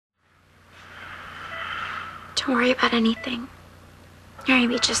Don't worry about anything. You're gonna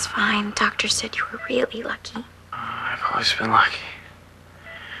be just fine. Doctor said you were really lucky. I've always been lucky.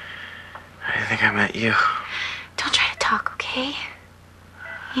 I didn't think I met you. Don't try to talk, okay?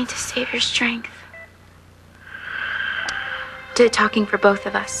 You need to save your strength. Did talking for both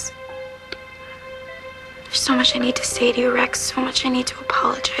of us. There's so much I need to say to you, Rex. So much I need to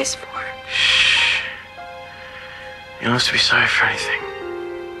apologize for. Shh. You don't have to be sorry for anything.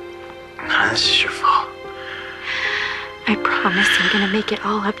 None of this is your fault. I promise I'm gonna make it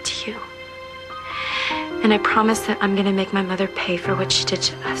all up to you. And I promise that I'm gonna make my mother pay for what she did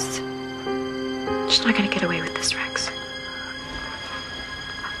to us. She's not gonna get away with this, Rex.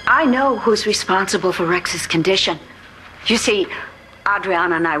 I know who's responsible for Rex's condition. You see,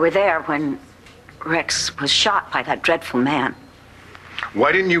 Adriana and I were there when Rex was shot by that dreadful man.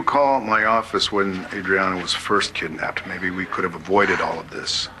 Why didn't you call my office when Adriana was first kidnapped? Maybe we could have avoided all of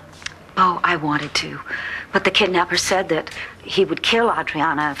this. Oh, I wanted to. But the kidnapper said that he would kill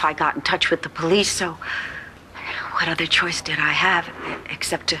Adriana if I got in touch with the police, so what other choice did I have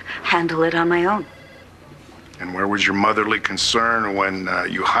except to handle it on my own? And where was your motherly concern when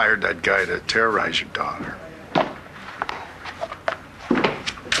you hired that guy to terrorize your daughter?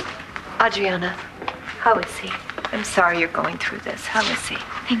 Adriana, how is he? I'm sorry you're going through this. How is he?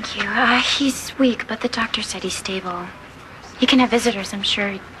 Thank you. He's weak, but the doctor said he's stable. He can have visitors, I'm sure.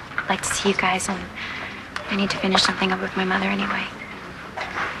 He'd like to see you guys, and I need to finish something up with my mother anyway.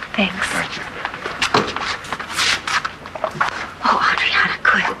 Thanks. Oh, Adriana,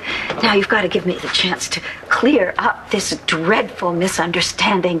 good. Now you've got to give me the chance to clear up this dreadful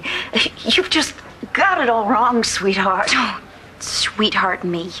misunderstanding. You've just got it all wrong, sweetheart. Don't sweetheart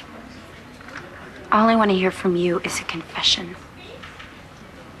me. All I want to hear from you is a confession.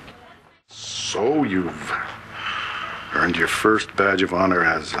 So you've earned your first badge of honor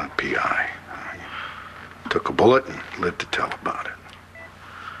as a PI. Took a bullet and lived to tell about it.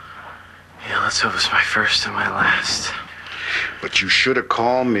 Yeah, let's hope it's my first and my last. But you should have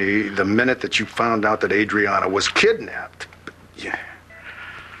called me the minute that you found out that Adriana was kidnapped.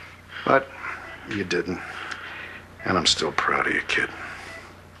 But you didn't. And I'm still proud of you, kid.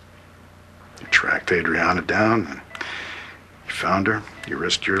 You tracked Adriana down, and you found her. You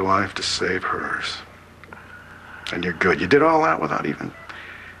risked your life to save hers. And you're good. You did all that without even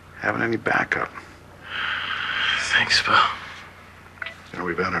having any backup. Thanks, Bo. You know,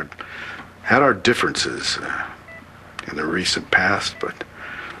 we've had our differences in the recent past, but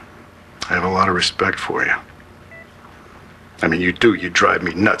I have a lot of respect for you. I mean, you do. You drive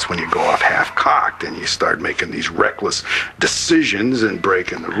me nuts when you go off half-cocked and you start making these reckless decisions and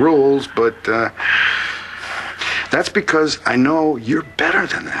breaking the rules, but that's because I know you're better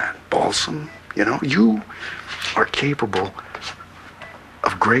than that, Balsam. You know, you are capable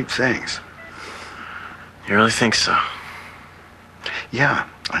of great things. You really think so? Yeah,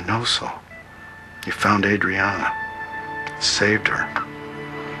 I know so. You found Adriana, saved her.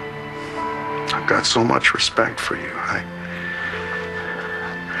 I've got so much respect for you.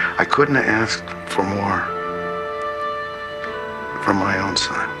 I couldn't have asked for more from my own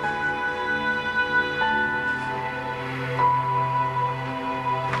son.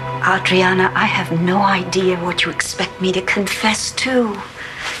 Adriana, I have no idea what you expect me to confess to.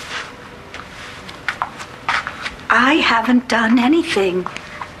 I haven't done anything.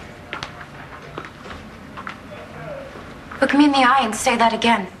 Look me in the eye and say that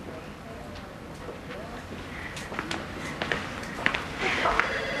again.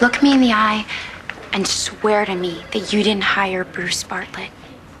 Look me in the eye and swear to me that you didn't hire Bruce Bartlett.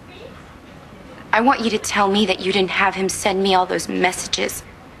 I want you to tell me that you didn't have him send me all those messages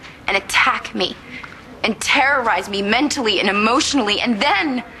and attack me and terrorize me mentally and emotionally and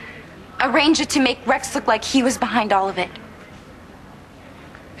then arrange it to make Rex look like he was behind all of it.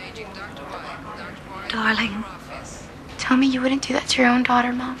 Darling. Tell me you wouldn't do that to your own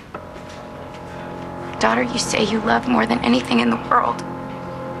daughter, Mom. Daughter you say you love more than anything in the world.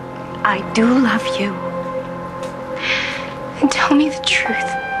 I do love you. And tell me the truth.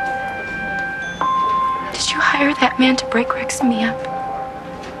 Did you hire that man to break Rex and me up?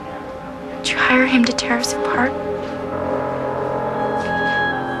 Did you hire him to tear us apart?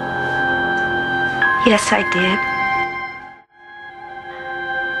 Yes, I did.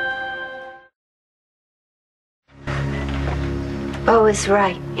 Bo is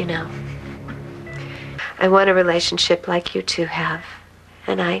right, you know. I want a relationship like you two have.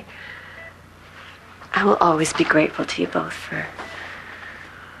 And I will always be grateful to you both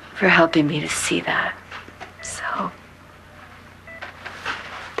for helping me to see that. So,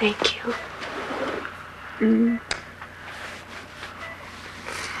 thank you.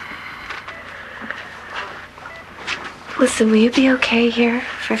 Listen, will you be okay here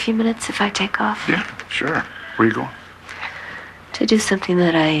for a few minutes if I take off? Yeah, sure. Where are you going? To do something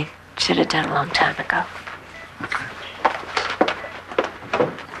that I should have done a long time ago. Okay.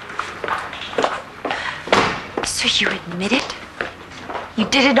 So you admit it? You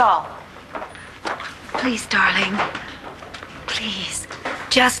did it all? Please, darling. Please.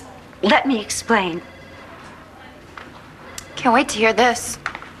 Just let me explain. Can't wait to hear this.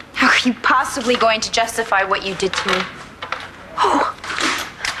 How are you possibly going to justify what you did to me? Oh,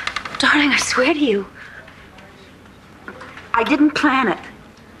 darling, I swear to you, I didn't plan it.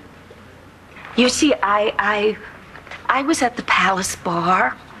 You see, I was at the Palace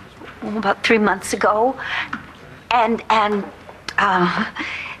Bar about 3 months ago, and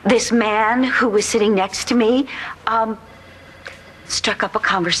this man who was sitting next to me struck up a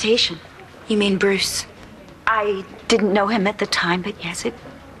conversation. You mean Bruce? I didn't know him at the time, but yes, it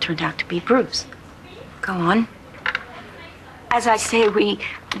turned out to be Bruce. Go on. As I say, we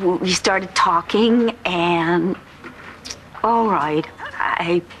started talking, and all right,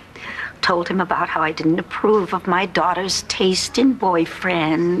 I told him about how I didn't approve of my daughter's taste in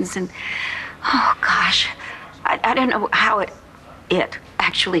boyfriends, and oh gosh, I don't know how it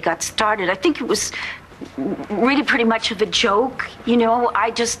actually got started. I think it was really pretty much of a joke, you know. I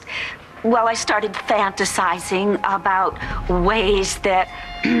started fantasizing about ways that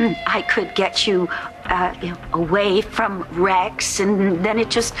I could get you, away from Rex, and then it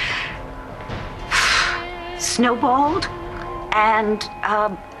just snowballed, and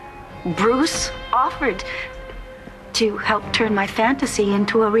Bruce offered to help turn my fantasy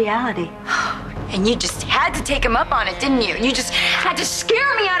into a reality. And you just had to take him up on it, didn't you? You just had to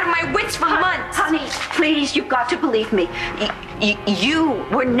scare me out of my wits for months. Honey, please, you've got to believe me. You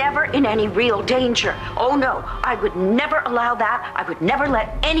were never in any real danger. Oh, no, I would never allow that. I would never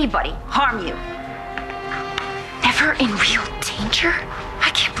let anybody harm you. Never in real danger?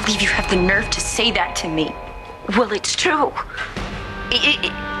 I can't believe you have the nerve to say that to me. Well, it's true.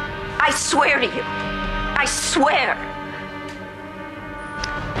 I swear to you. I swear.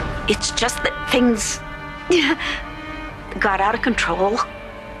 It's just that things got out of control.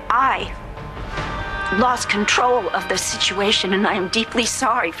 I lost control of the situation, and I am deeply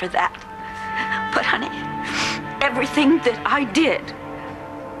sorry for that. But honey, everything that I did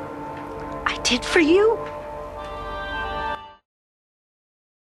for you.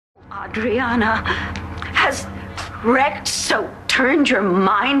 Adriana, has Rex so turned your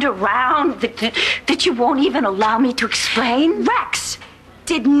mind around that you won't even allow me to explain? Rex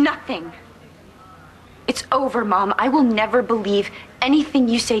did nothing. It's over, Mom. I will never believe anything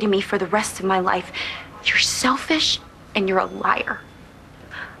you say to me for the rest of my life. You're selfish and you're a liar.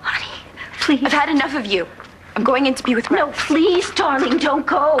 Honey, please. I've had enough of you. I'm going in to be with Rex. No, please, darling, don't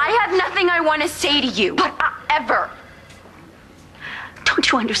go. I have nothing I want to say to you. But ever. Don't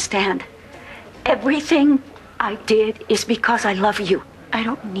you understand? Everything I did is because I love you. I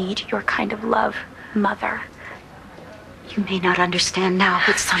don't need your kind of love, Mother. You may not understand now,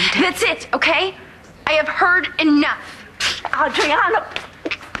 but someday... That's it, okay? I have heard enough. Adriana,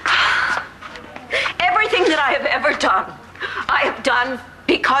 everything that I have ever done, I have done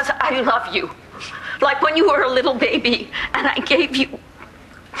because I love you. Like when you were a little baby and I gave you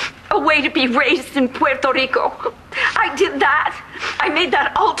a way to be raised in Puerto Rico. I did that. I made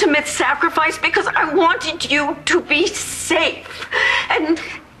that ultimate sacrifice because I wanted you to be safe. And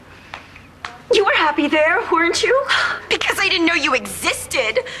you were happy there, weren't you? Because I didn't know you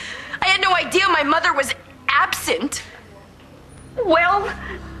existed. I had no idea my mother was absent. Well,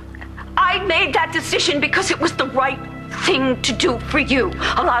 I made that decision because it was the right thing to do for you.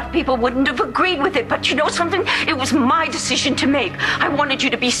 A lot of people wouldn't have agreed with it, but you know something? It was my decision to make. I wanted you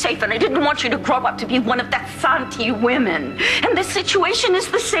to be safe, and I didn't want you to grow up to be one of that Santi women. And this situation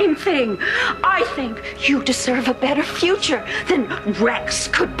is the same thing. I think you deserve a better future than Rex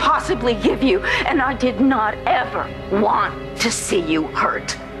could possibly give you, and I did not ever want to see you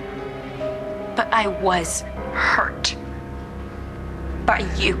hurt. But I was hurt. By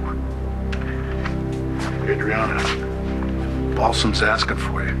you. Adriana, Balsam's asking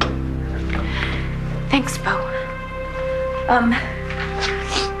for you. Thanks, Bo.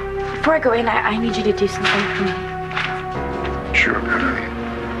 Before I go in, I need you to do something for me. Sure, honey.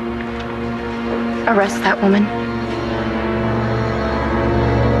 Arrest that woman.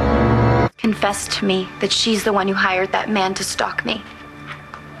 Confess to me that she's the one who hired that man to stalk me.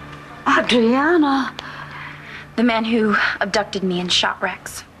 Adriana. The man who abducted me and shot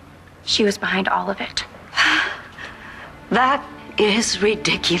Rex. She was behind all of it. That is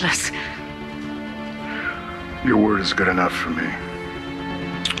ridiculous. Your word is good enough for me.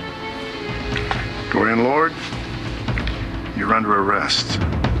 Dorian Lord, You're under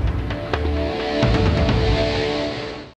arrest.